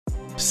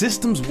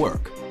Systems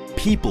work,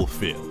 people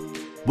fail.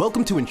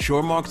 Welcome to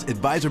InsureMark's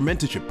Advisor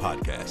Mentorship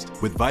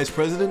Podcast with Vice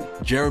President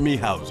Jeremy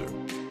Hauser,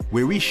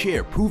 where we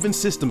share proven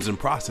systems and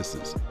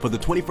processes for the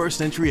 21st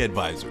century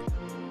advisor.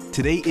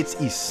 Today, it's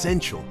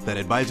essential that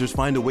advisors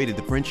find a way to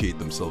differentiate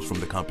themselves from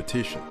the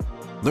competition.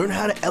 Learn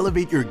how to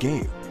elevate your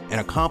game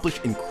and accomplish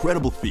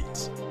incredible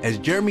feats as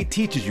Jeremy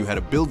teaches you how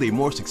to build a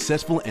more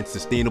successful and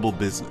sustainable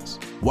business,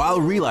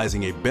 while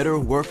realizing a better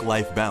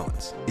work-life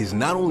balance is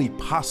not only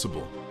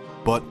possible,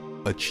 but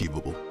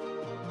achievable.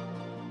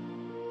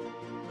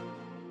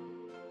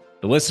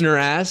 The listener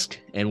asked,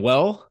 and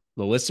well,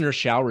 the listener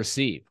shall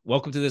receive.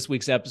 Welcome to this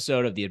week's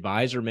episode of the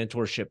Advisor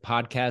Mentorship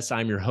Podcast.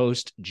 I'm your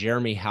host,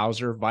 Jeremy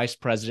Hauser, Vice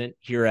President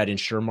here at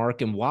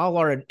InsureMark. And while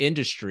our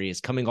industry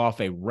is coming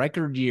off a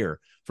record year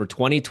for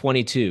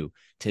 2022,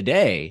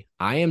 today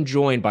I am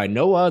joined by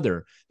no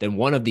other than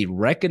one of the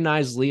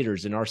recognized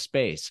leaders in our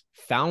space,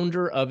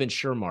 founder of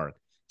InsureMark,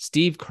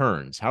 Steve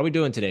Kearns. How are we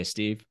doing today,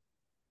 Steve?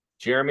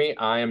 Jeremy,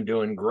 I am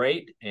doing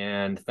great,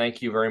 and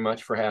thank you very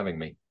much for having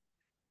me.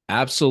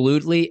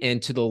 Absolutely.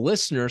 And to the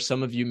listener,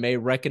 some of you may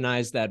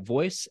recognize that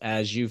voice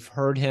as you've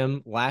heard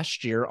him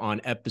last year on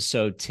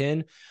episode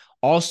 10.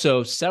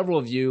 Also, several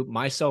of you,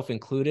 myself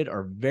included,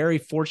 are very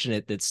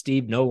fortunate that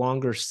Steve no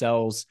longer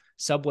sells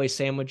Subway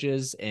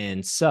sandwiches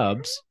and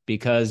subs,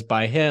 because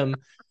by him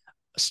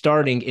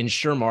starting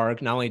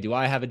InsureMark, not only do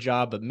I have a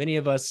job, but many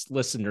of us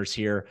listeners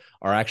here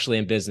are actually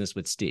in business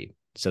with Steve.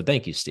 So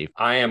thank you, Steve.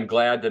 I am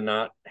glad to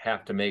not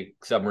have to make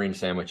submarine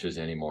sandwiches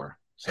anymore.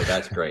 So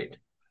that's great.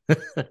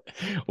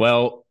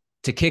 Well,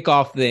 to kick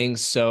off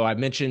things, so I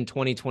mentioned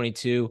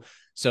 2022.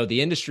 So the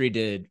industry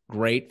did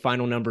great.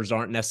 Final numbers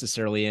aren't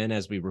necessarily in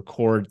as we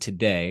record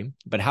today,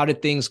 but how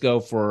did things go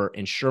for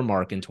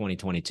InsureMark in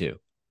 2022?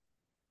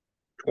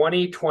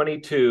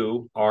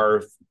 2022,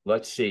 our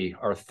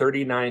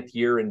 39th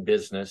year in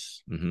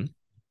business,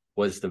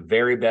 was the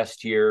very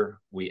best year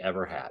we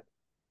ever had.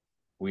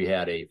 We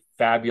had a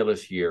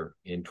fabulous year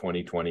in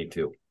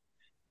 2022.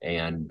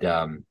 And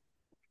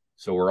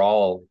so we're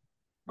all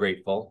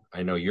grateful.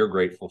 I know you're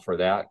grateful for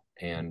that.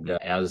 And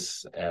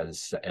as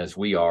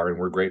we are, and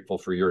we're grateful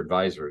for your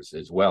advisors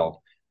as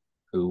well,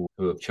 who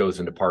have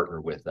chosen to partner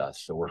with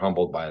us. So we're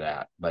humbled by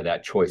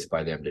that choice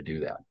by them to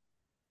do that.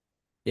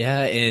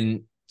 Yeah.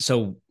 And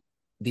so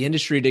the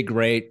industry did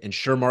great,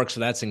 InsureMark, so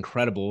that's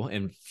incredible.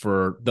 And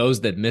for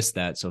those that missed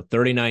that, so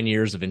 39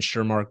 years of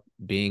InsureMark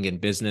being in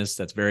business,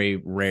 that's very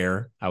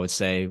rare, I would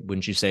say.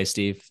 Wouldn't you say,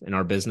 Steve, in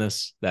our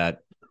business, that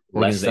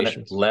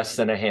organizations? Less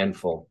than a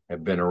handful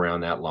have been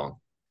around that long.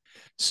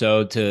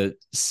 So to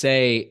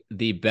say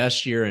the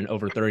best year in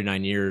over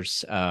 39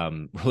 years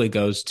really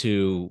goes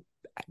to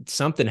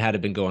something had to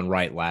been going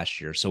right last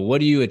year. So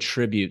what do you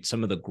attribute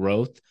some of the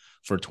growth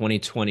for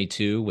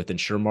 2022 with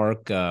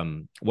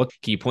InsureMark? What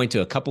can you point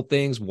to? A couple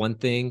things, one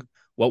thing,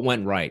 what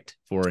went right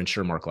for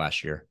InsureMark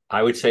last year?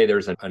 I would say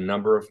there's a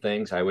number of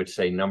things. I would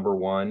say number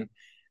one,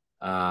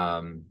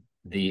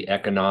 the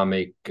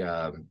economic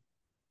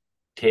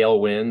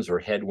tailwinds or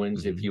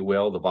headwinds, if you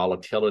will, the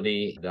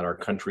volatility that our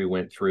country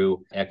went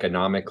through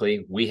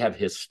economically. We have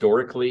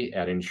historically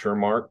at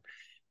InsureMark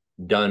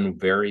done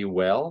very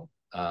well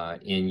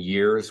in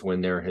years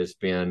when there has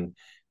been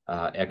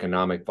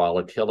economic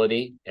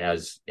volatility.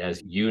 As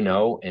you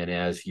know, and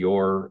as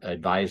your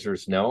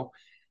advisors know,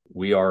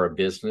 we are a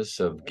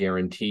business of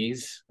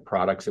guarantees.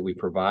 Products that we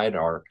provide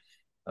are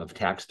of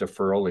tax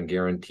deferral and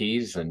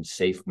guarantees and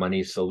safe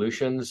money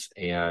solutions.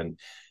 And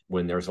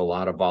when there's a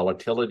lot of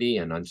volatility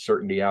and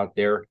uncertainty out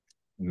there,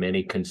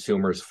 many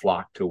consumers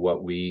flock to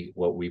what we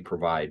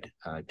provide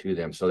to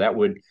them. So that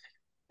would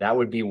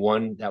be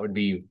one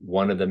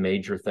of the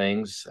major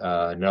things.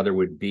 Another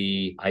would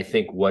be, I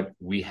think, what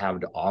we have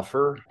to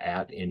offer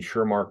at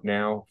InsureMark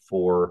now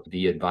for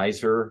the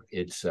advisor.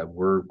 It's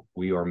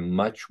we are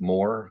much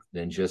more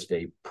than just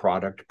a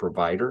product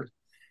provider.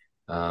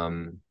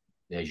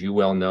 As you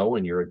well know,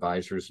 and your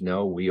advisors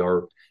know,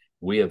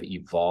 we have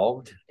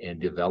evolved and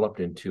developed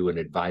into an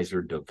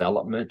advisor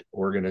development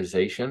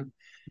organization.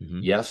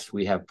 Yes,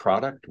 we have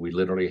product. We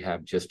literally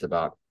have just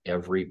about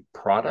every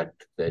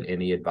product that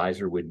any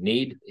advisor would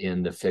need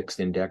in the fixed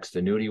indexed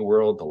annuity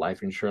world, the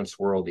life insurance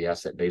world, the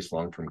asset-based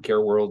long-term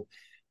care world.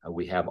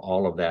 We have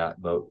all of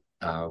that, but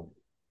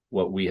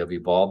what we have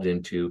evolved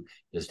into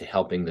is to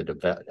helping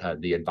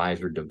the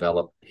advisor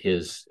develop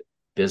his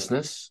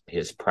business,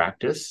 his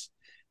practice,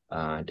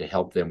 to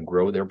help them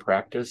grow their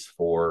practice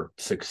for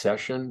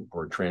succession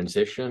or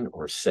transition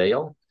or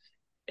sale.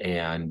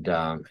 And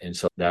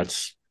so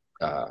that's,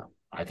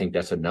 I think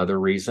that's another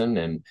reason.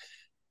 And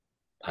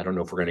I don't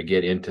know if we're going to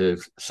get into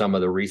some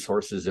of the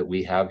resources that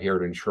we have here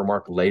at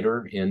InsureMark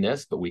later in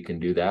this, but we can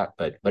do that.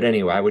 But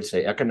anyway, I would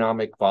say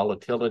economic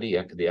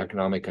volatility, the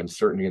economic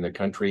uncertainty in the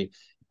country.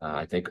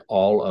 I think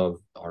all of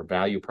our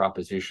value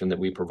proposition that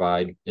we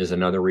provide is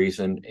another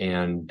reason.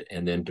 And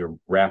then to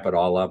wrap it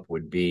all up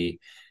would be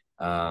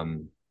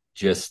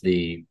just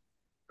the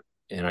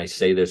and I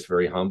say this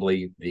very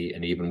humbly,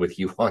 and even with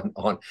you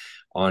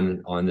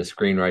on the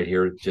screen right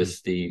here,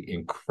 just the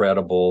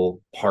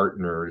incredible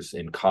partners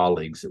and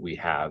colleagues that we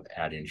have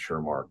at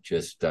InsureMark,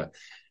 just an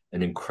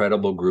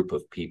incredible group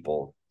of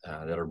people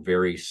that are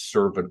very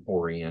servant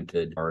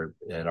oriented,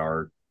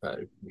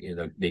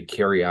 they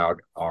carry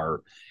out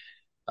our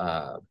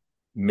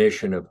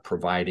mission of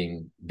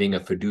being a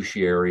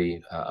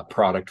fiduciary, a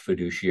product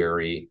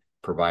fiduciary,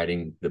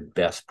 providing the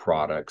best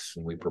products,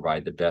 and we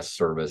provide the best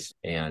service.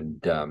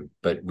 And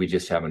but we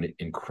just have an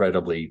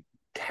incredibly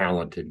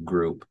talented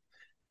group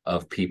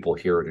of people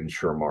here at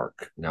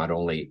InsureMark. Not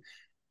only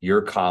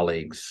your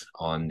colleagues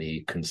on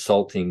the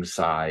consulting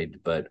side,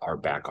 but our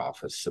back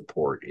office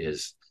support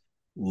is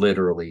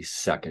literally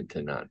second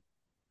to none.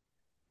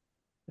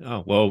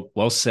 Oh,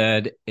 well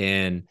said.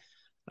 And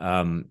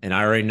I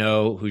already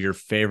know who your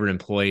favorite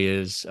employee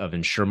is of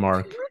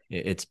InsureMark.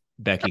 It's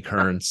Becky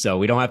Kern. So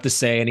we don't have to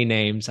say any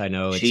names. I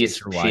know she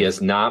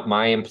is not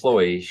my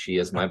employee. She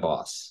is my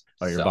boss.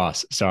 Oh, your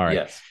boss. Sorry.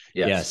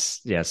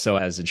 Yes. So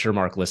as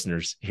InsureMark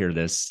listeners hear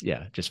this,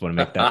 just want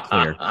to make that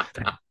clear.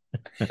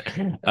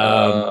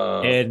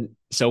 And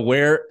so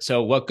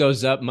what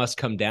goes up must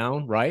come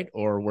down, right?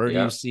 Or where do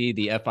you see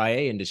the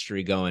FIA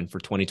industry going for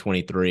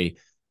 2023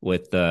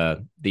 with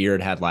the year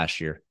it had last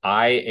year?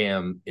 I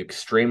am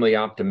extremely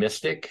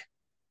optimistic.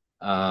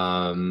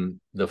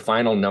 The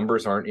final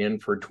numbers aren't in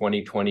for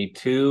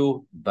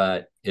 2022,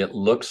 but it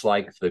looks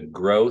like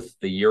the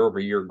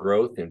year-over-year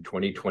growth in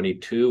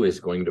 2022 is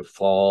going to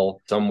fall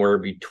somewhere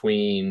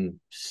between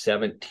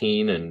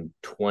 17 and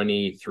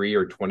 23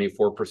 or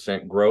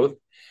 24% growth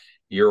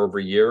year over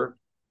year,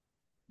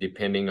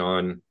 depending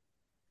on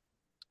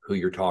who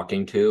you're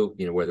talking to,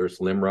 whether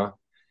it's LIMRA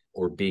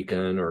or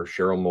Beacon or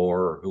Cheryl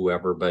Moore or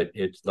whoever, but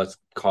let's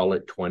call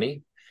it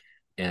 20.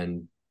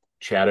 And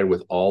chatted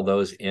with all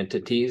those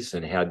entities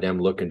and had them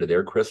look into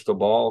their crystal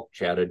ball,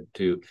 chatted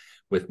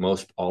with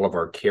most all of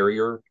our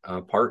carrier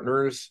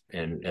partners,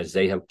 and as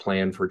they have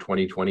planned for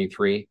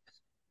 2023.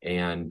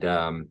 And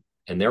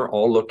they're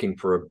all looking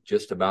for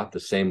just about the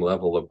same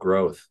level of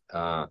growth.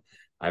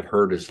 I've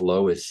heard as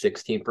low as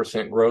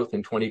 16% growth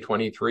in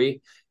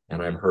 2023,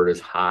 and I've heard as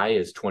high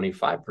as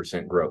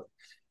 25% growth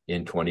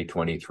in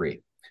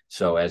 2023.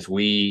 So as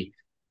we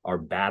are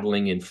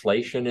battling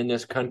inflation in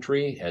this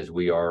country, as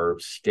we are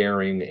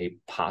staring a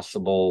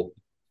possible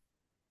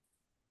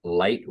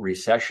light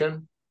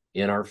recession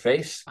in our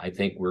face, I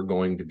think we're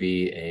going to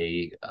be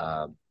a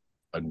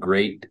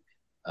great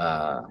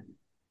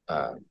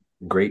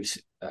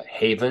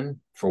haven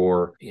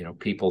for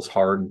people's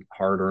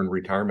hard-earned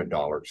retirement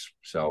dollars.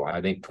 So I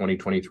think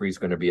 2023 is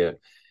going to be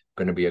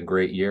a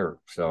great year.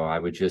 So I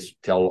would just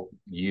tell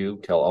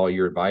all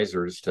your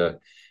advisors to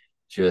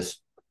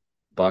just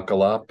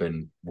buckle up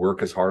and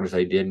work as hard as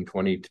I did in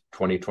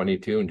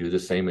 2022 and do the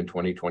same in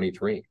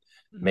 2023.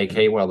 Make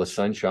hay while the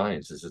sun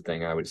shines is the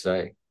thing I would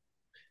say.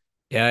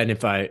 Yeah. And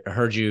if I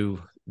heard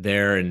you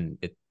there, and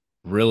it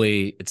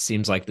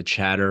seems like the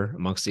chatter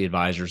amongst the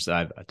advisors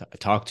that I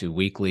talk to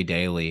weekly,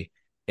 daily,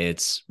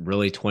 it's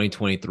really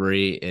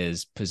 2023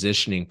 is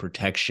positioning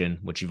protection,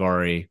 which you've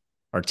already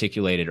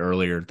articulated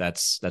earlier.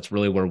 That's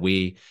really where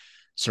we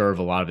serve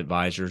a lot of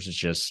advisors, is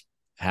just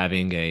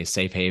having a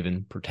safe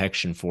haven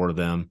protection for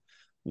them.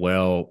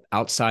 Well,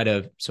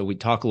 so we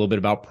talk a little bit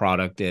about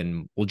product,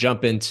 and we'll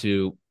jump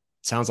into,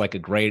 sounds like a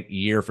great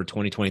year for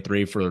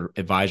 2023 for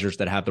advisors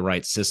that have the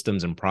right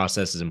systems and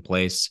processes in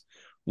place.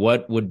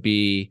 What would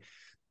be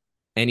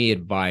any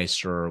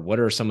advice, or what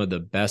are some of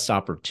the best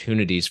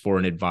opportunities for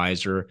an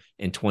advisor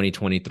in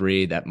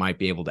 2023 that might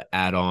be able to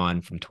add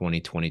on from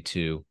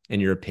 2022, in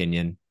your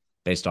opinion,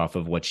 based off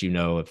of what you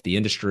know of the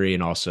industry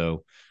and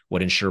also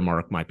what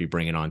InsureMark might be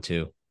bringing on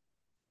too?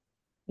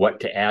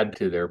 What to add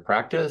to their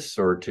practice,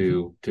 or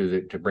to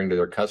bring to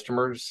their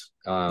customers?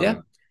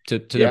 To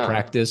their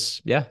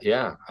practice.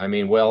 Yeah. I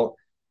mean, well,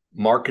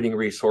 marketing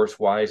resource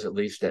wise, at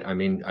least, I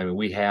mean,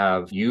 we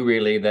have you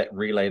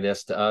relay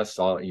this to us,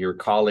 all your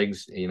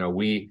colleagues.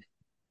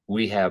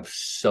 We have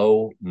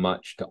so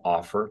much to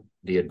offer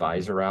the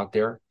advisor out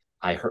there.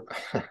 I heard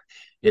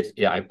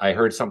I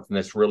heard something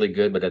that's really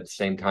good, but at the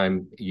same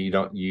time,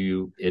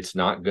 it's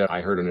not good.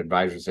 I heard an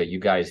advisor say, "You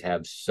guys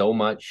have so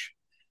much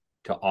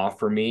to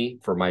offer me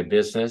for my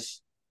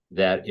business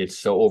that it's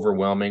so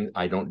overwhelming.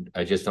 I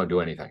just don't do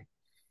anything."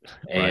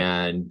 Right.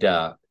 And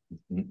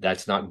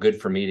that's not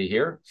good for me to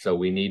hear. So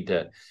we need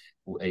to,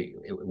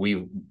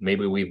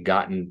 we've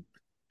gotten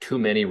too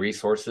many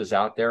resources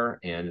out there.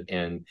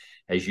 And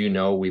as you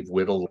know, we've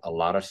whittled a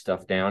lot of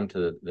stuff down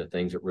to the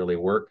things that really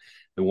work.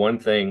 The one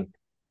thing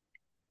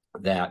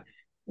that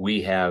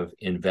we have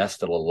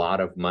invested a lot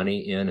of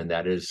money in, and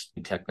that is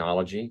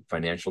technology,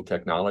 financial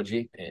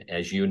technology.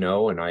 As you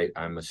know, and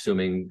I'm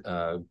assuming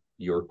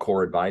your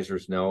core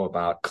advisors know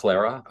about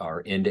Clara,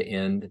 our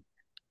end-to-end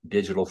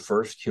digital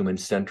first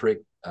human-centric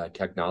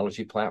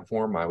technology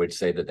platform. I would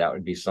say that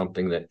would be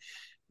something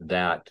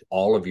that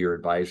all of your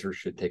advisors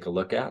should take a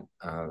look at,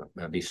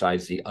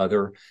 besides the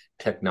other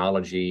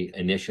technology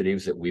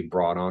initiatives that we've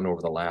brought on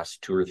over the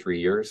last 2 or 3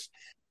 years.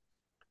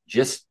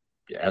 Just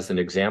as an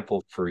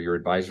example for your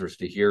advisors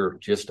to hear,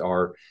 just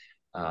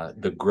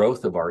the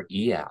growth of our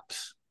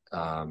e-apps.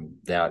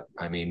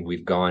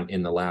 We've gone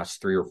in the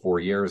last 3 or 4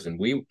 years, and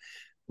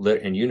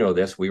you know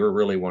this, we were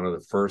really one of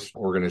the first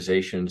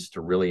organizations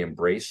to really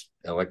embrace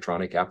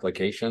electronic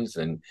applications,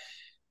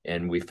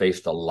 and we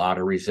faced a lot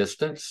of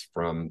resistance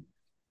from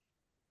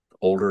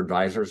older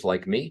advisors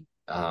like me,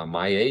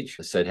 my age.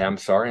 I said, hey, I'm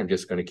sorry, I'm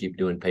just going to keep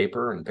doing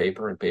paper and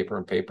paper and paper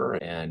and paper.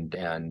 And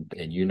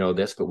you know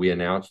this, but we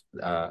announced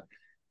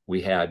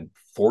we had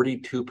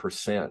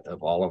 42%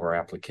 of all of our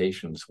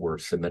applications were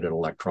submitted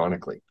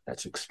electronically.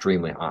 That's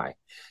extremely high.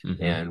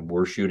 Mm-hmm. And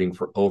we're shooting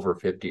for over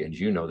 50. And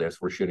you know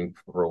this, we're shooting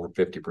for over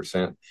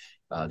 50%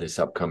 this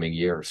upcoming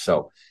year.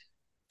 So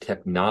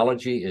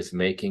technology is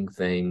making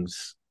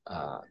things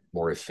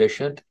more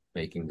efficient,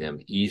 making them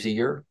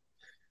easier.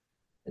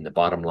 And the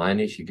bottom line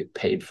is you get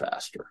paid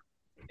faster.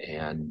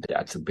 And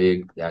that's a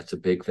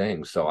big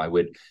thing. So I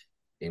would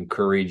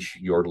encourage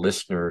your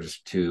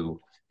listeners to,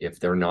 if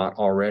they're not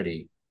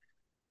already,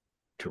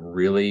 to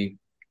really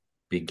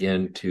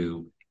begin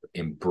to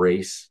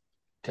embrace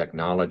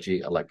technology,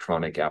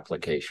 electronic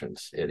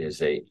applications. It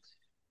is a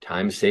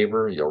time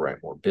saver. You'll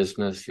write more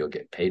business. You'll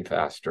get paid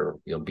faster.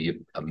 You'll be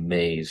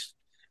amazed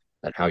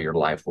at how your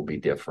life will be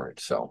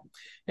different. So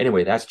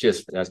anyway, that's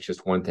just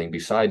one thing.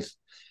 Besides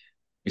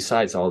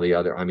all the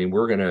other,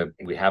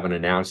 we haven't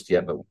announced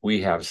yet, but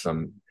we have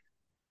some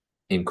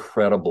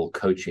incredible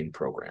coaching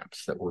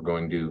programs that we're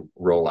going to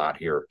roll out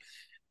here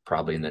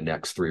probably in the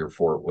next 3 or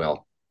 4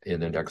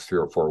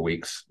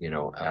 weeks,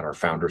 at our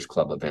Founders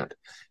Club event.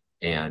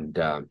 And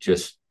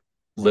just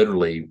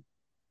literally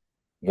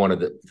one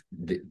of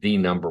the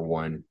number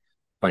one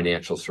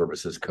financial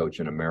services coach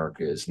in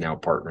America is now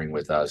partnering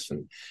with us,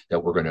 and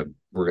that we're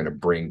going to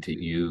bring to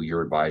you,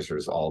 your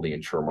advisors, all the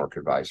InsurMark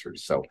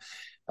advisors. So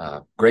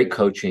great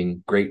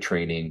coaching, great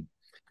training,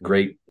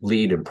 great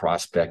lead and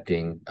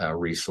prospecting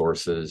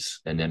resources,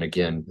 and then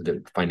again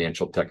the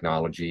financial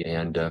technology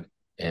and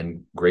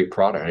great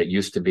product. It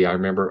used to be, I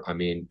remember,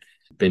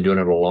 been doing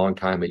it a long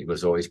time. It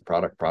was always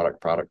product,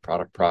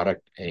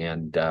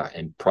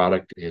 and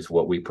product is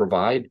what we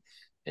provide,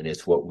 and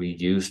it's what we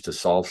use to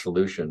solve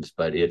solutions.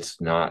 But it's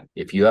not.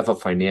 If you have a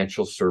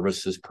financial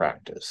services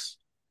practice,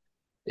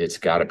 it's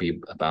got to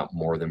be about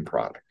more than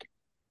product.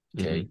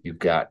 Okay, mm-hmm.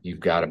 You've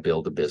got to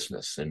build a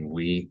business, and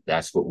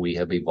that's what we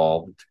have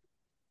evolved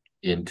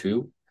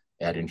into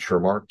at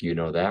InsurMark. You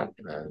know that.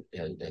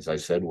 As I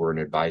said, we're an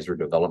advisor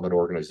development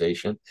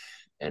organization,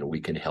 and we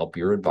can help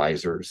your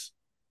advisors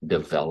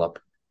develop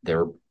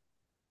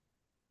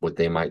what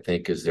they might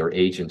think is their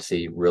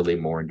agency really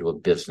more into a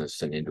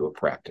business and into a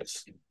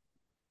practice.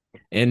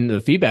 And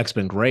the feedback's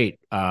been great.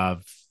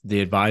 The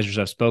advisors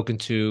I've spoken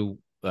to,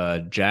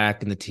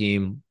 Jack and the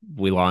team,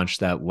 we launched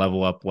that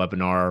Level Up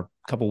webinar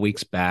a couple of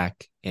weeks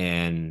back,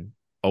 and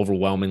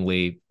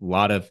overwhelmingly a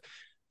lot of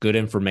good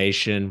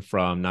information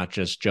from not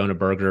just Jonah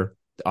Berger,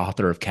 the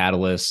author of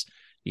Catalyst.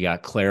 You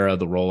got Clara,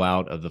 the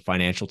rollout of the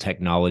financial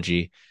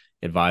technology.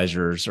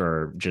 Advisors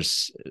are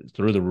just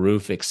through the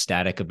roof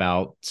ecstatic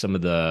about some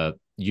of the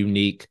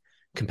unique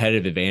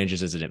competitive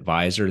advantages as an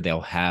advisor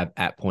they'll have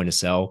at point of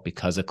sale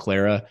because of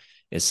Clara.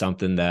 Is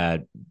something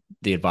that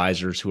the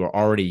advisors who are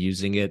already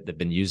using it, they've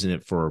been using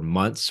it for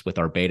months with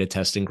our beta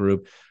testing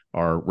group,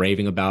 are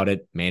raving about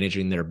it,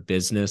 managing their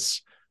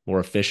business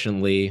more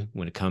efficiently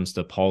when it comes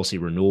to policy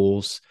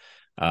renewals.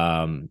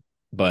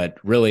 But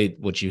really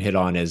what you hit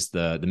on is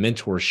the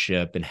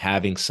mentorship and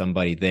having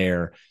somebody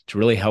there to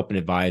really help an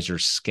advisor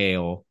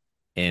scale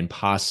and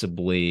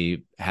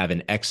possibly have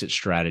an exit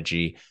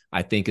strategy,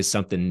 I think is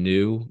something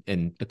new.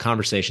 And the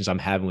conversations I'm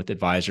having with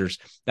advisors,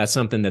 that's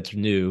something that's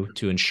new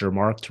to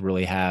InsurMark, to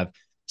really have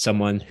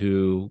someone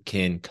who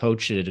can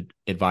coach an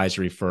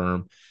advisory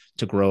firm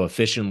to grow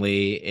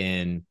efficiently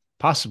and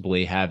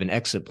possibly have an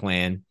exit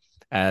plan,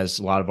 as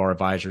a lot of our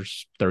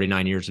advisors,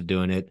 39 years of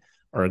doing it,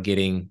 are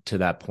getting to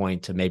that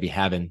point to maybe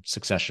having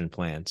succession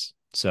plans.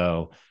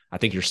 So I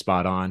think you're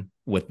spot on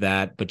with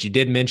that. But you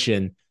did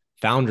mention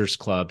Founders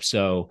Club.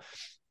 So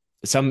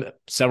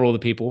several of the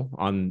people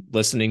on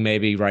listening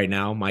maybe right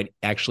now might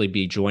actually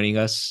be joining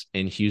us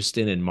in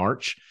Houston in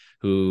March,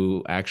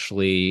 who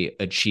actually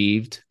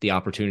achieved the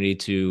opportunity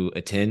to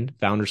attend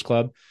Founders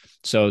Club.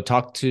 So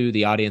talk to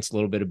the audience a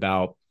little bit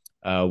about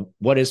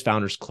what is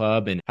Founders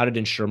Club and how did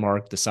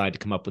InsurMark decide to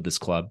come up with this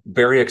club?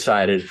 Very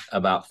excited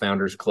about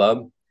Founders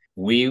Club.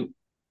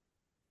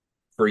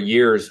 For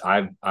years,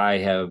 I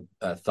have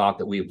thought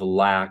that we've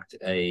lacked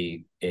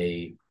a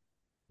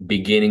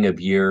beginning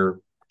of year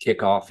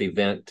kickoff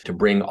event to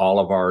bring all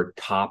of our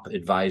top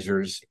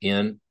advisors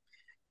in.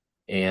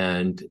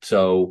 And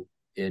so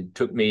it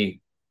took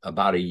me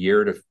about a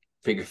year to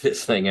figure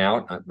this thing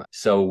out.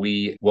 So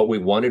what we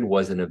wanted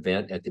was an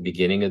event at the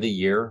beginning of the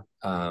year,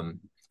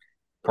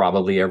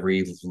 probably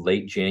every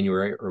late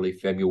January, early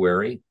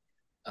February.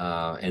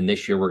 And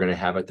this year we're going to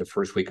have it the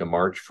first week of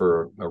March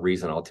for a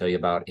reason I'll tell you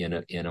about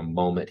in a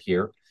moment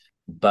here.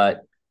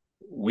 But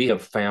we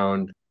have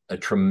found a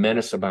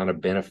tremendous amount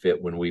of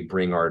benefit when we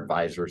bring our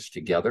advisors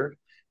together.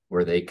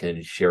 where they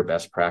can share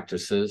best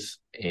practices.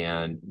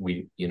 And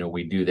we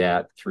do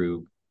that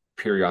through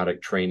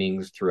periodic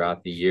trainings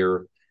throughout the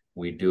year.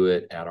 We do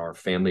it at our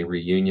family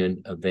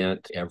reunion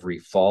event every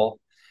fall.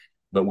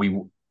 But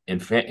and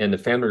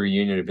the family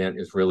reunion event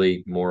is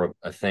really more of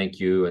a thank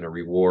you and a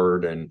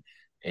reward and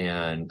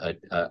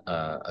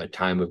a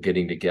time of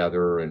getting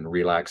together and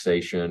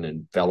relaxation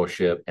and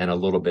fellowship and a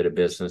little bit of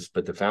business.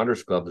 But the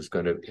Founders Club is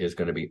going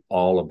to be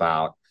all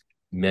about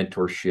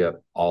mentorship,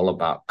 all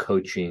about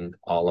coaching,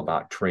 all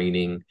about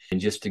training,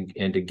 and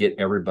to get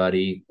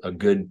everybody a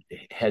good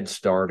head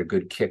start, a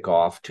good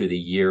kickoff to the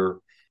year.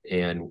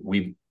 And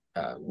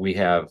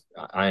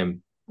I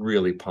am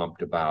really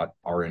pumped about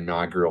our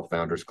inaugural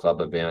Founders Club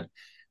event.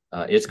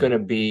 It's going to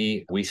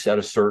be, we set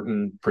a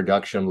certain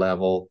production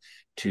level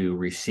to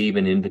receive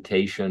an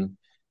invitation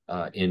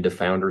into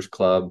Founders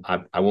Club.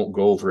 I won't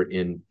go over it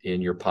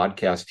in your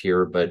podcast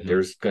here, but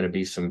there's going to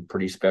be some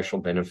pretty special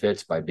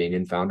benefits by being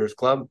in Founders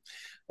Club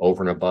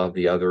over and above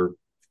the other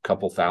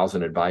couple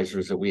thousand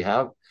advisors that we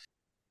have.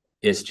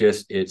 There's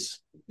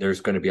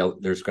going to be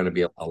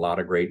a lot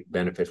of great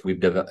benefits. We're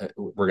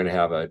going to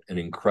have an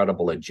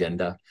incredible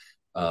agenda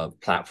of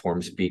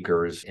platform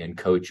speakers and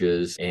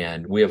coaches.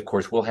 And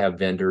we'll have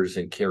vendors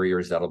and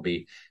carriers that'll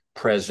be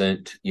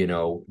present,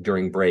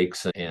 during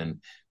breaks and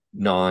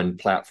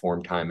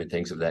non-platform time and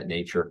things of that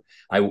nature.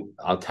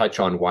 I'll touch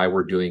on why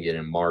we're doing it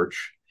in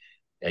March.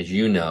 As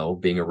you know,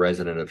 being a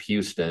resident of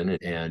Houston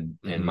and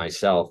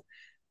myself,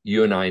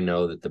 you and I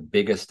know that the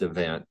biggest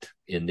event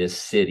in this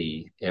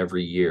city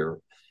every year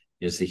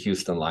is the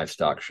Houston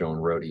Livestock Show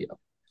and Rodeo.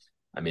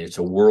 I mean, it's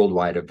a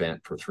worldwide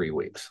event for 3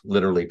 weeks.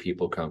 Literally,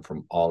 people come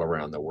from all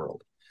around the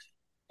world.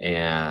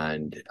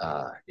 And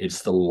it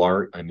is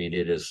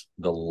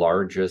the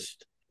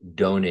largest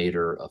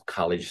donator of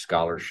college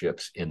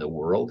scholarships in the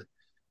world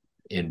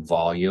in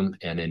volume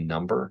and in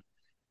number.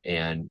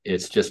 And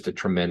it's just a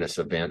tremendous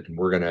event. And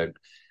we're going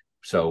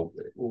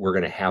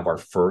to have our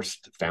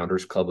first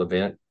Founders Club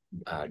event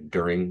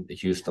during the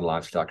Houston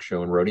Livestock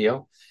Show and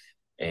Rodeo.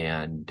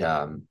 And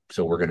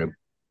so we're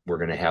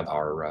going to have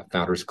our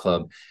Founders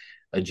Club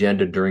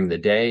agenda during the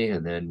day,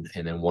 and then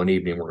one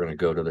evening we're going to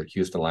go to the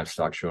Houston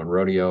Livestock Show and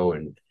Rodeo.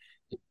 And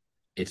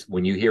it's,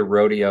 when you hear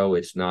rodeo,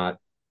 it's not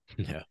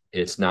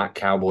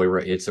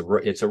cowboy. It's a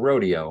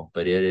rodeo,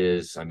 but it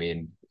is.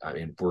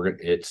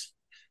 It's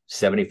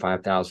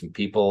 75,000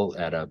 people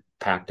at a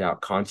packed out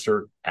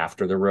concert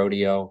after the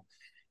rodeo.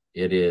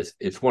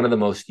 It's one of the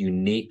most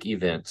unique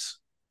events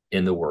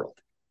in the world,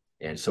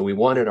 and so we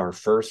wanted our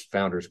first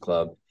Founders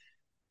Club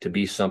to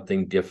be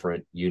something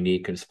different,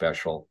 unique, and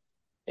special.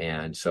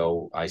 And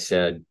so I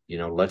said,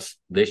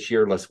 this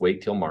year, let's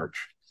wait till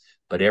March,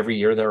 but every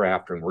year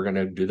thereafter, and we're going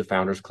to do the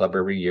Founders Club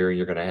every year. And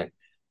you're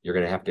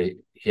going to have to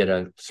hit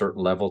a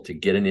certain level to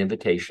get an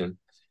invitation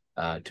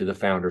to the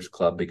Founders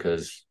Club,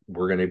 because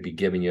we're going to be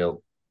giving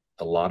you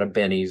a lot of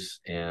bennies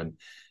and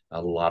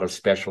a lot of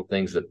special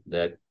things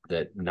that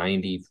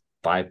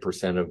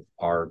 95% of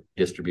our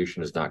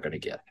distribution is not going to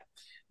get.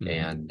 Mm-hmm.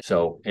 And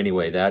so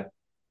anyway,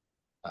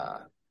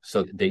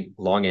 so the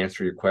long answer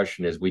to your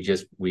question is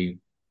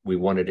we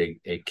wanted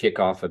a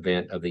kickoff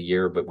event of the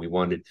year, but we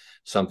wanted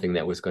something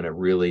that was going to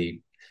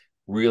really,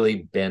 really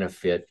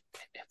benefit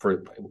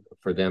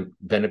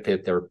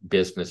benefit their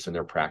business and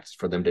their practice,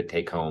 for them to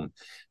take home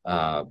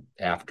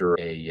after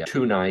a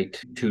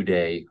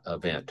 2-day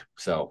event.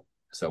 So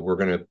we're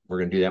gonna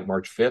do that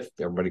March 5th.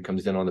 Everybody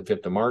comes in on the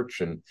 5th of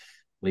March and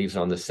leaves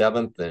on the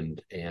 7th,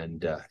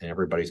 and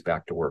everybody's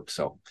back to work.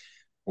 So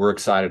we're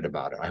excited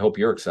about it. I hope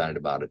you're excited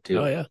about it too.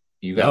 Oh yeah,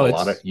 you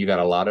got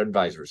a lot of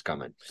advisors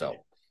coming. So.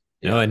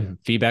 Yeah. And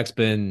feedback's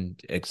been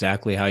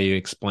exactly how you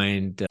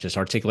explained, just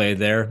articulated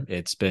there.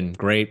 It's been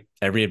great.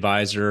 Every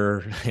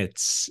advisor,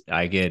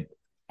 I get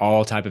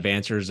all type of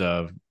answers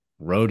of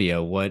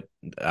rodeo.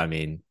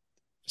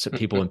 So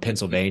people in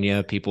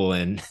Pennsylvania, people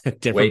in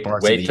different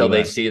parts of the US. Wait till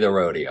they see the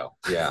rodeo.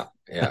 Yeah,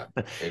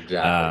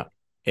 exactly.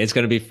 It's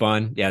going to be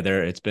fun. Yeah,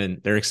 they're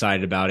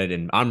excited about it.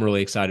 And I'm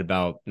really excited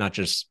about not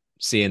just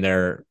seeing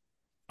their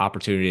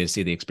opportunity to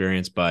see the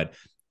experience, but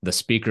the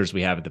speakers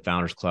we have at the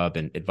Founders Club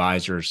and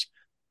advisors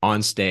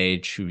on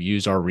stage who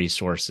use our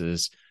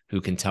resources,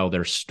 who can tell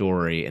their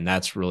story. And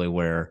that's really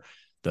where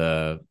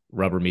the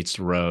rubber meets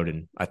the road.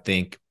 And I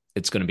think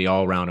it's going to be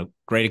all around a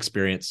great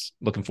experience.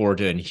 Looking forward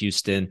to it in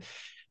Houston.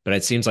 But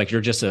it seems like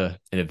you're just an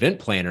event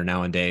planner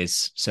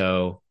nowadays.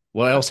 So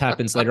what else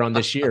happens later on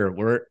this year?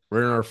 We're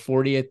in our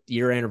 40th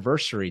year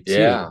anniversary too.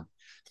 Yeah.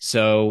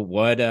 So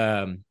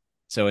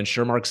so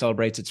InsureMark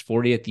celebrates its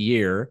 40th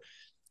year.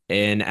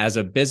 And as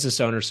a business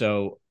owner,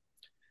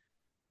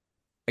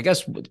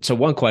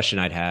 one question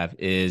I'd have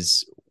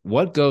is,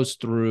 what goes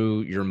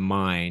through your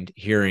mind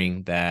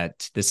hearing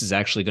that this is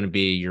actually going to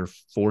be your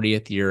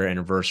 40th year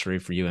anniversary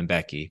for you and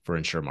Becky for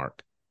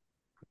InsureMark?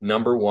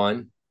 Number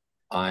one,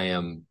 I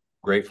am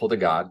grateful to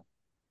God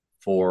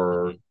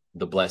for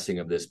the blessing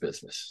of this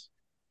business.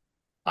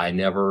 I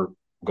never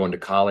going to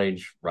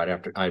college right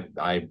after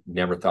I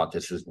never thought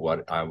this is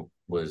what I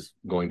was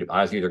going to.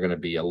 I was either going to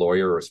be a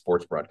lawyer or a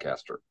sports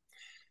broadcaster.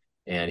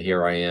 And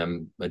here I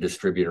am, a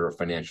distributor of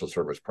financial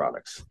service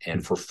products,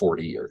 and for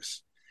 40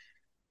 years.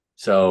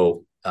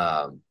 So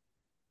God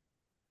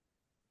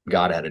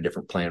had a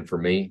different plan for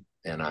me,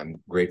 and I'm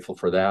grateful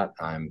for that.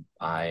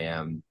 I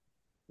am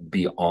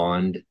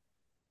beyond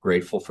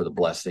grateful for the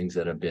blessings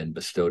that have been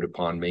bestowed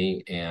upon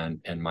me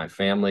and my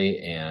family.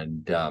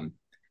 And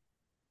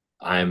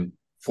I'm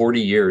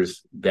 40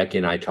 years, Becky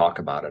and I talk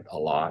about it a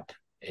lot.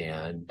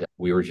 And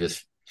we were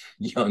just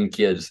young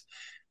kids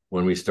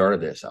when we started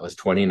this. I was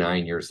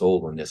 29 years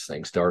old when this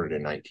thing started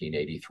in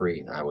 1983.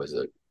 And I was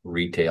a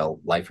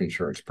retail life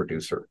insurance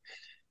producer.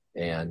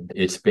 And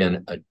it's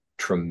been a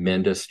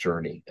tremendous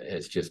journey.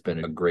 It's just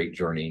been a great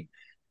journey.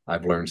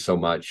 I've learned so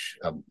much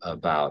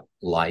about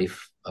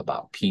life,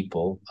 about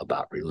people,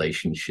 about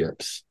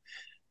relationships.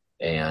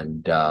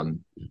 And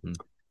I'm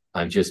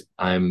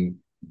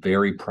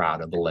very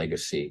proud of the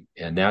legacy.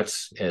 And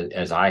that's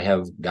as I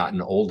have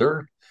gotten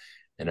older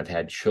and have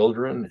had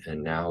children,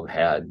 and now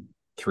had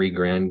 3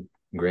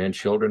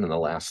 grandchildren in the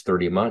last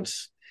 30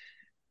 months.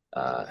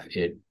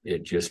 It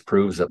just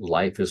proves that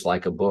life is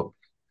like a book.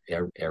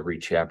 Every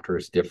chapter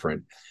is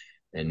different.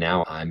 And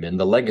now I'm in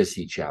the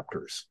legacy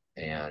chapters.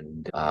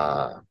 And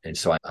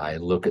so I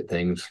look at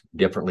things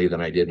differently than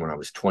I did when I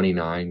was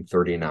 29,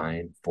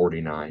 39,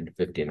 49,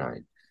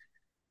 59.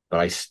 But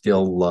I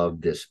still love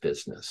this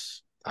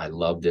business. I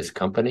love this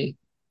company.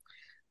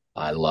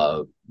 I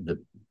love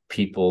the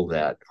people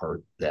that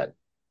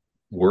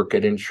work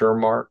at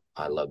InsureMark.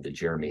 I love the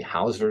Jeremy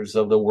Hausers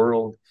of the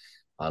world.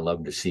 I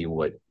love to see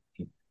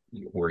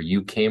where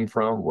you came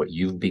from, what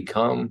you've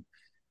become.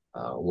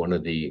 One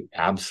of the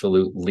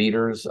absolute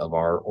leaders of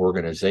our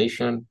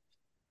organization.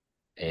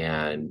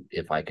 And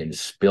if I can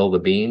spill the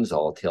beans,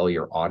 I'll tell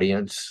your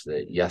audience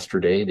that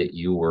yesterday that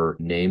you were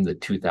named the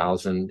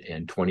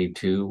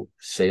 2022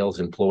 Sales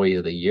Employee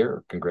of the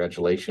Year.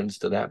 Congratulations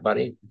to that,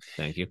 buddy.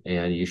 Thank you.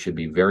 And you should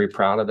be very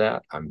proud of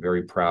that. I'm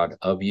very proud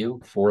of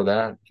you for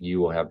that.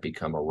 You will have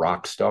become a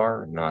rock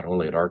star, not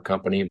only at our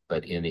company,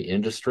 but in the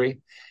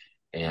industry.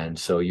 And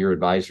so your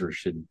advisors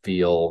should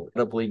feel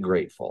incredibly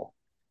grateful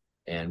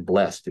and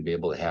blessed to be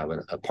able to have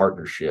a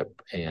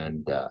partnership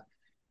and a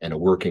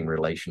working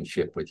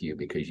relationship with you,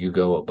 because you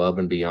go above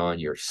and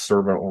beyond. You're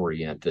servant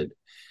oriented,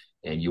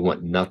 and you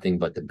want nothing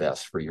but the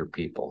best for your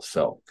people.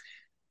 So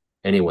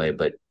anyway,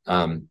 but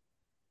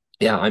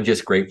yeah, I'm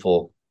just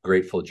grateful,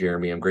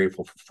 Jeremy. I'm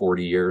grateful for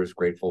 40 years,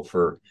 grateful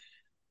for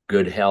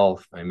good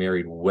health. I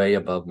married way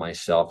above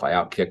myself. I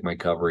outkicked my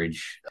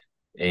coverage,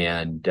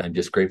 and I'm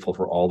just grateful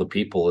for all the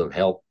people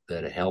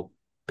that have helped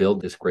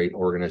build this great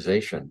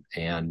organization.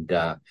 And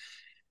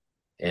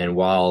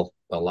while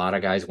a lot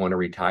of guys want to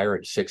retire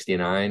at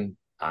 69,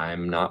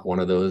 I'm not one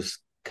of those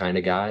kind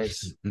of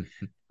guys.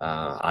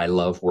 I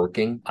love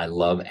working. I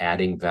love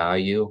adding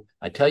value.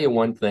 I tell you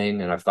one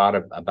thing, and I've thought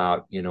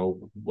about,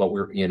 what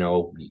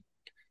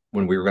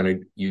when we were going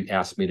to, you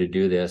asked me to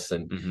do this.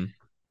 And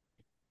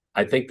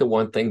I think the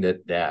one thing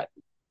that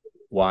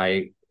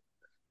why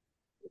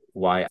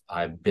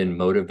I've been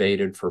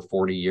motivated for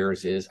 40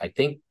 years is I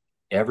think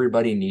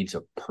everybody needs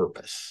a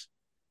purpose.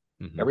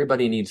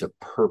 Everybody needs a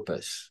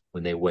purpose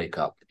when they wake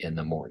up in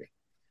the morning.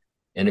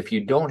 And if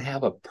you don't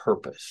have a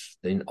purpose,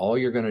 then all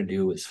you're going to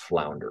do is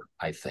flounder,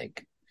 I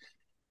think.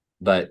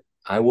 But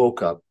I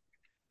woke up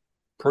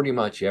pretty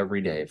much every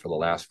day for the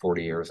last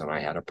 40 years, and I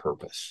had a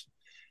purpose.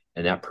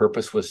 And that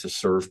purpose was to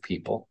serve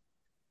people.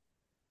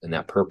 And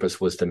that purpose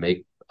was to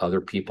make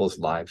other people's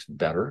lives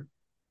better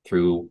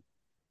through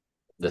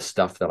the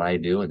stuff that I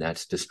do. And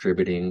that's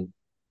distributing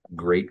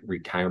great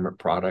retirement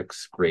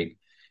products, great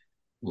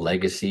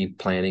legacy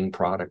planning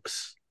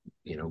products,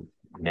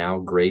 now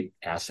great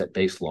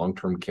asset-based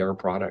long-term care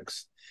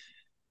products.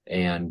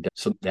 And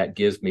so that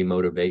gives me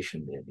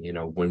motivation.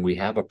 When we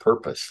have a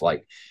purpose,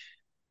 like,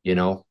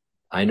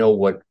 I know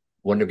what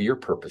one of your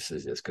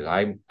purposes is,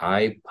 because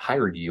I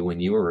hired you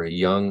when you were a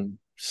young,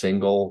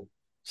 single,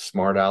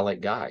 smart aleck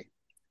guy.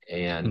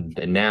 And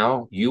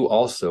now you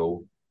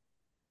also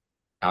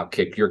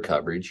outkicked your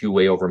coverage. You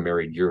way over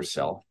married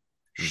yourself.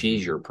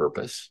 She's your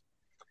purpose.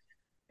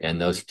 And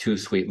those 2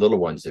 sweet little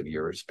ones of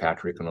yours,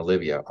 Patrick and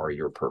Olivia, are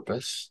your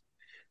purpose.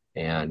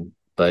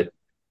 But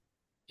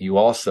you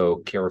also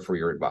care for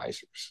your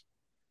advisors,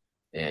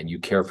 and you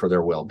care for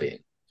their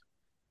well-being.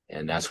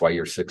 And that's why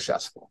you're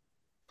successful.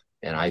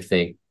 And I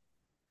think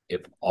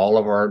if all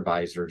of our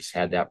advisors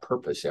had that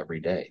purpose every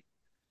day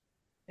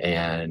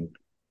and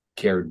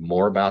cared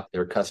more about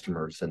their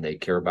customers than they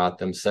care about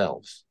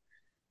themselves,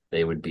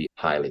 they would be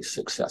highly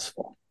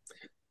successful.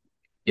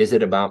 Is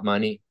it about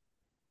money?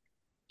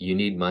 You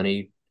need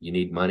money. You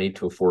need money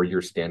to afford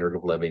your standard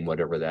of living,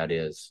 whatever that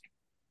is.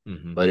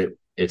 But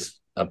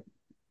it's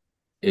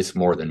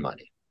more than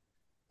money.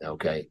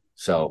 Okay.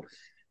 So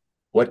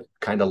what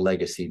kind of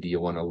legacy do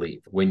you want to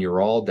leave when you're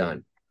all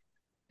done?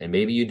 And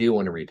maybe you do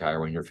want to retire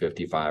when you're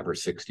 55 or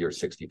 60 or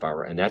 65,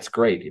 and that's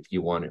great if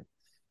you want it.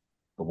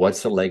 But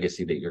what's the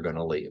legacy that you're going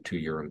to leave to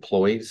your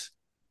employees,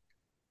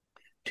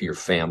 to your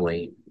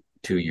family,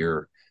 to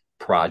your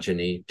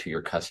progeny, to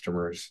your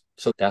customers?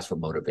 So that's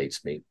what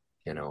motivates me.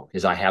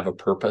 is I have a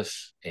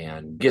purpose,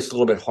 and it gets a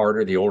little bit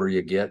harder the older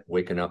you get,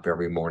 waking up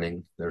every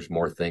morning. There's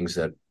more things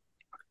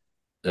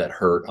that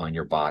hurt on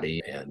your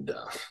body, and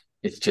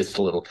it's just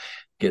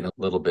getting a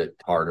little bit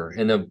harder.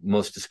 And the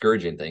most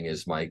discouraging thing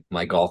is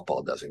my golf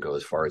ball doesn't go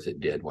as far as it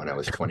did when I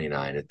was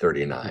 29 and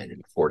 39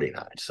 and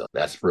 49. So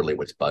that's really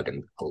what's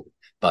bugging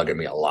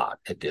me a lot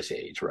at this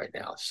age right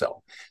now.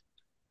 So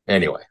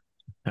anyway.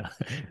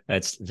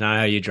 That's not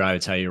how you drive,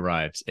 it's how you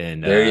arrive.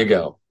 And there you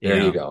go.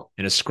 You go.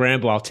 In a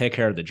scramble, I'll take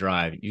care of the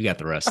drive. You got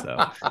the rest,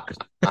 though.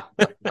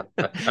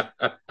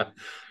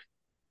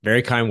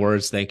 Very kind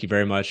words. Thank you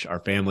very much. Our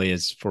family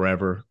is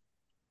forever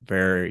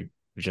very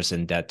just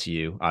in debt to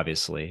you,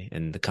 obviously,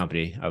 and the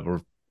company. We're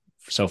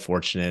so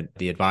fortunate.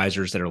 The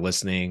advisors that are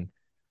listening.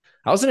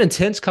 I was an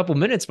intense couple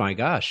minutes. My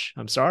gosh,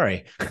 I'm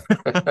sorry.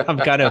 I'm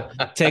kind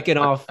of taking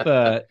off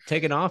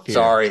here.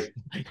 Sorry.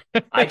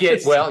 I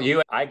get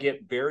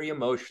very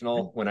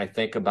emotional when I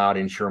think about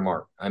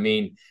InsureMark. I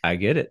mean, I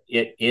get it.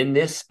 In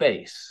this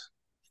space,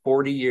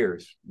 40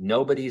 years,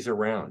 nobody's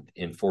around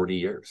in 40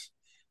 years.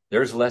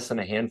 There's less than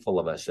a handful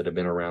of us that have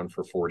been around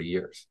for 40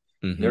 years.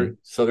 Mm-hmm.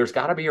 So there's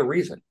got to be a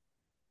reason.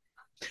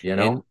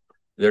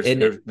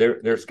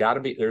 There's got to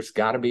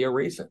be a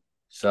reason.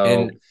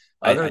 So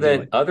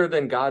other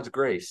than God's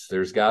grace,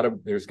 there's got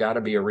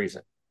to be a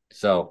reason.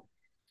 So,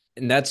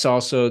 and that's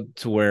also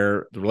to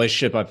where the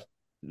relationship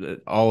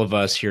all of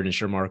us here at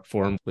InsureMark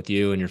formed with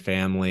you and your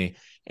family.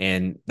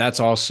 And that's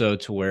also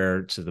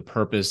to the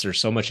purpose. There's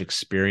so much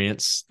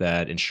experience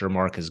that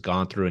InsureMark has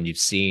gone through, and you've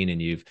seen,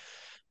 and you've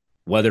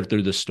weathered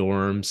through the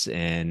storms,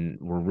 and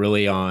we're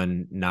really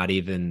on not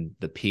even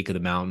the peak of the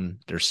mountain.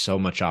 There's so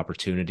much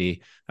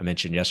opportunity. I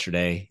mentioned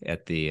yesterday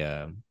at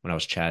when I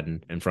was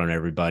chatting in front of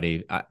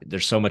everybody,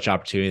 there's so much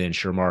opportunity that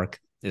InsureMark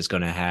is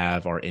going to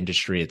have, our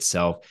industry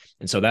itself.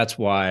 And so that's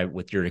why,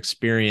 with your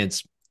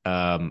experience,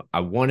 I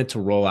wanted to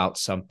roll out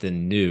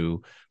something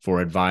new for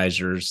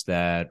advisors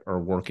that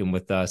are working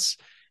with us,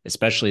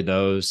 especially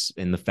those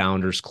in the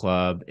Founders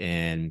Club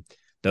and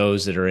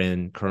those that are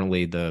in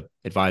currently the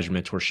Advisor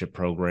Mentorship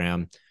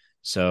Program.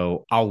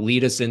 So I'll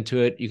lead us into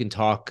it. You can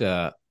talk,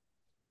 I'll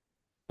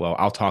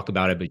talk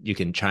about it, but you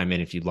can chime in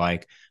if you'd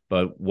like.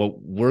 But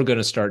what we're going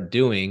to start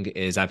doing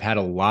is, I've had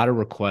a lot of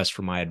requests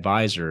from my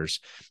advisors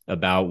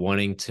about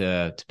wanting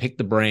to pick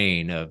the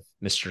brain of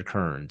Mr.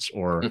 Kearns,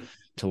 or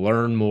to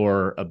learn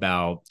more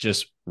about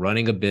just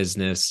running a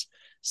business,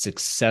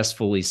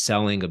 successfully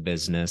selling a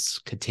business,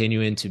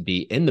 continuing to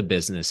be in the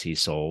business he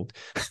sold.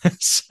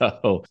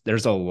 So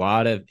there's a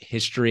lot of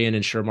history in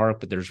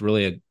InsureMark, but there's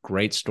really a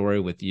great story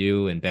with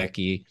you and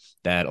Becky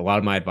that a lot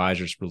of my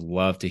advisors would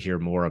love to hear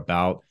more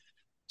about.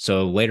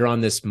 So later on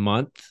this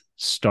month,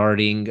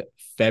 starting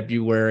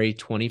February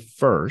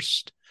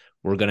 21st,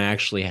 we're going to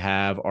actually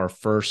have our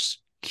first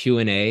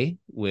Q&A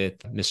with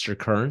Mr.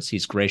 Kearns.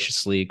 He's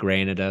graciously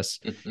granted us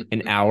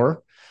an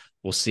hour.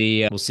 We'll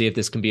see if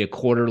this can be a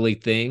quarterly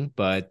thing,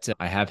 but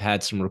I have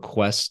had some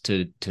requests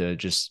to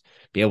just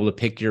be able to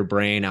pick your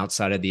brain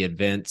outside of the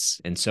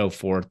events and so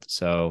forth.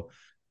 So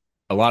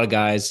a lot of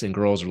guys and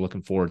girls are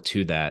looking forward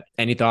to that.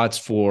 Any thoughts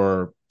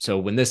so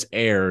when this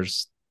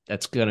airs,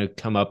 that's going to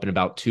come up in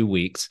about 2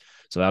 weeks.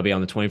 So that'll be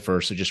on the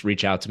 21st. So just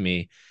reach out to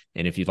me.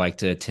 And if you'd like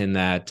to attend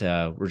that,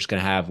 we're just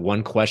going to have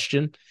one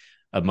question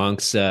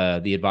amongst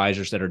the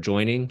advisors that are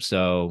joining.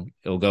 So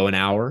it'll go an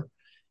hour,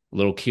 a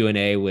little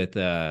Q&A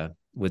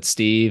with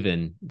Steve,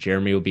 and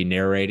Jeremy will be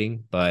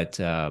narrating. But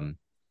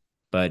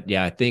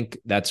yeah, I think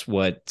that's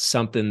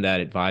something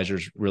that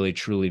advisors really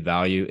truly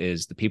value,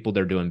 is the people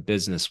they're doing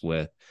business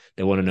with.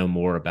 They want to know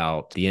more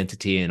about the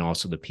entity and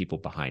also the people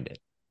behind it.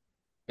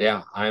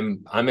 Yeah,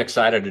 I'm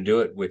excited to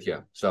do it with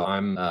you. So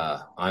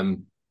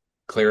I'm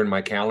clearing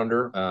my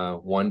calendar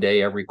one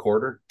day every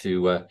quarter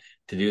to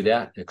do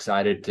that.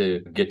 Excited to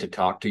get to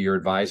talk to your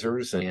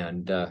advisors.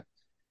 And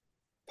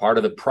part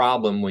of the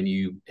problem when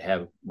you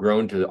have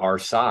grown to our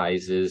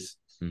size is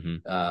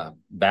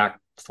back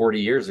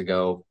 40 years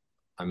ago,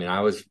 I mean, I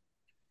was,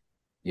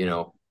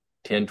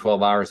 10,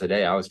 12 hours a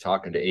day, I was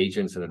talking to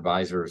agents and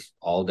advisors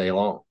all day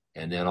long.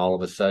 And then all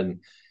of a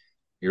sudden,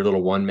 your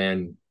little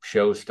one-man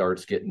show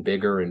starts getting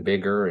bigger and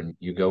bigger. And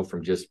you go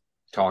from just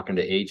talking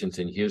to agents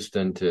in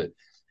Houston to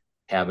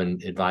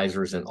having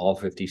advisors in all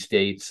 50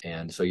 states.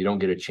 And so you don't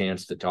get a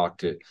chance to talk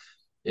to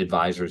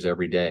advisors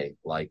every day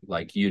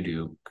like you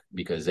do,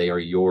 because they are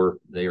your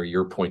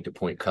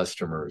point-to-point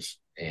customers.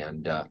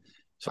 And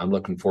so I'm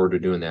looking forward to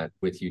doing that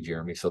with you,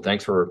 Jeremy. So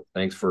thanks for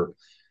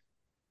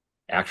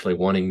actually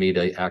wanting me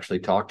to actually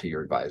talk to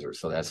your advisors.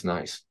 So that's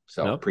nice.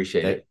 So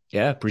appreciate it.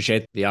 Yeah,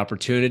 appreciate the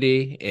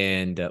opportunity.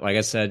 And like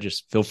I said,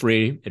 just feel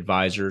free,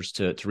 advisors,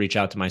 to reach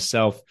out to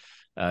myself,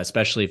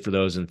 especially for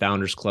those in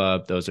Founders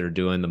Club, those that are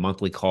doing the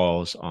monthly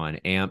calls on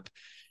AMP.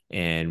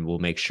 And we'll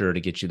make sure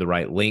to get you the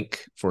right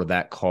link for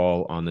that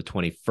call on the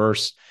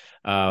 21st.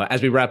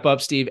 As we wrap up,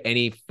 Steve,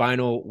 any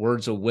final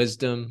words of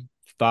wisdom,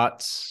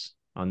 thoughts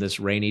on this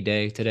rainy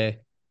day today?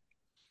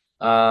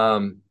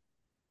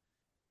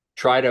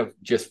 Try to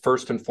just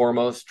first and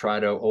foremost, try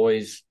to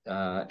always,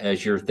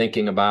 as you're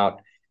thinking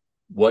about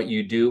what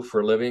you do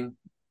for a living,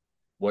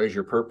 What is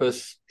your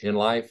purpose in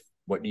life?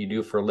 What do you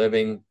do for a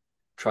living?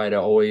 Try to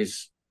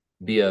always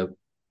be a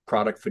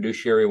product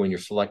fiduciary when you're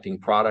selecting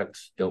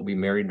products. Don't be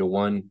married to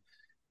one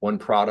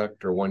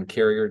product or one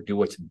carrier. Do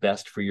what's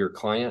best for your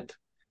client.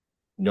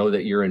 Know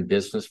that you're in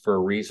business for a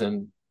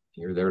reason.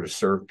 You're there to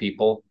serve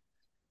people.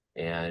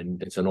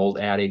 And it's an old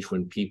adage,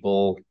 when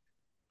people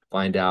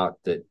find out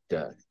that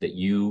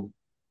you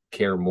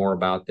care more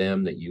about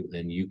them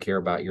than you care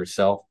about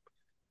yourself,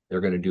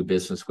 they're going to do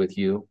business with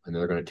you, and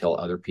they're going to tell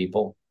other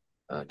people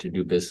to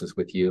do business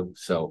with you.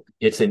 So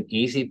it's an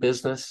easy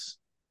business.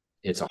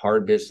 It's a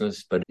hard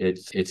business, but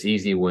it's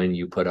easy when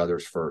you put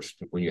others first,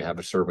 when you have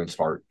a servant's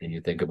heart and you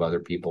think of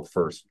other people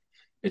first.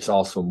 It's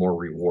also more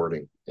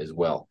rewarding as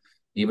well.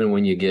 Even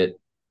when you get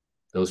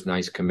those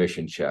nice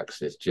commission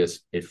checks,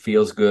 it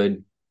feels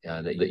good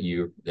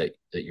that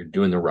you're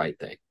doing the right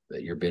thing,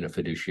 that you're being a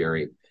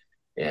fiduciary,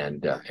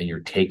 and you're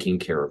taking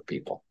care of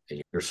people,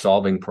 and you're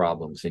solving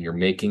problems, and you're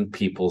making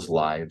people's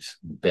lives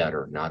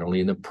better, not only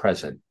in the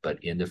present,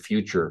 but in the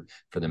future,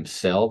 for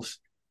themselves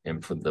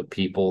and for the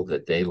people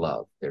that they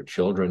love, their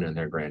children and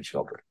their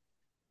grandchildren.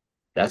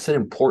 That's an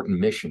important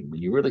mission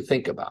when you really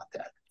think about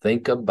that.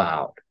 Think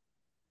about,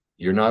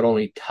 you're not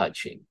only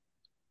touching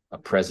a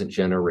present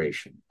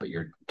generation, but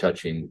you're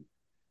touching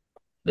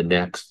the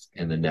next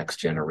and the next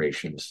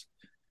generations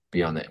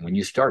beyond that. When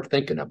you start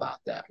thinking about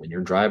that, when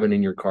you're driving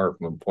in your car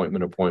from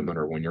appointment to appointment,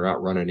 or when you're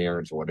out running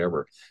errands or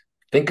whatever,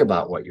 think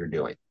about what you're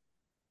doing.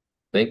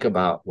 Think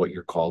about what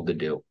you're called to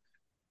do,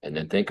 and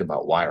then think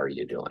about, why are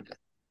you doing it?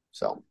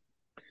 So,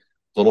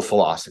 little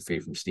philosophy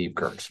from Steve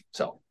Kurtz.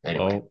 So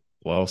anyway.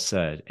 Well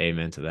said.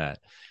 Amen to that.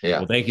 Yeah.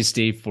 Well, thank you,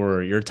 Steve,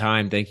 for your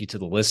time. Thank you to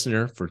the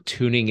listener for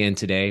tuning in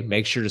today.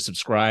 Make sure to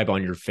subscribe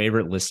on your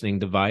favorite listening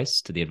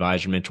device to the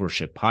Advisor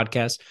Mentorship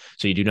Podcast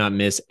so you do not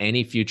miss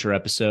any future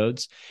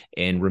episodes.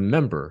 And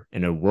remember,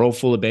 in a world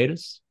full of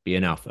betas, be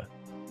an alpha.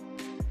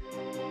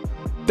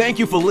 Thank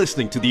you for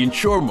listening to the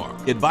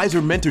InsureMark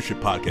Advisor Mentorship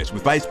Podcast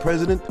with Vice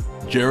President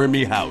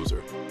Jeremy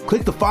Hauser.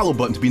 Click the follow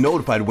button to be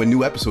notified when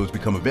new episodes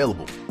become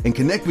available, and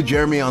connect with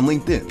Jeremy on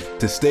LinkedIn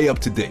to stay up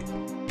to date.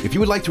 If you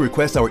would like to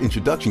request our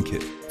introduction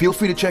kit, feel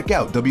free to check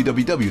out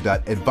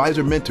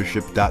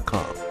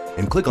www.advisormentorship.com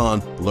and click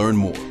on Learn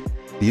More.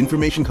 The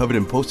information covered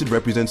and posted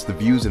represents the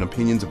views and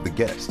opinions of the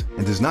guest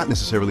and does not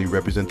necessarily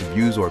represent the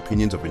views or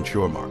opinions of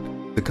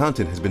InsureMark. The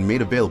content has been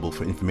made available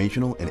for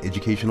informational and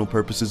educational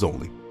purposes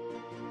only.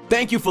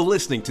 Thank you for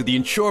listening to the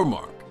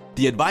InsureMark,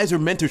 the Advisor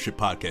Mentorship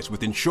Podcast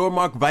with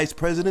InsureMark Vice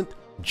President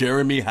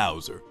Jeremy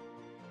Hauser.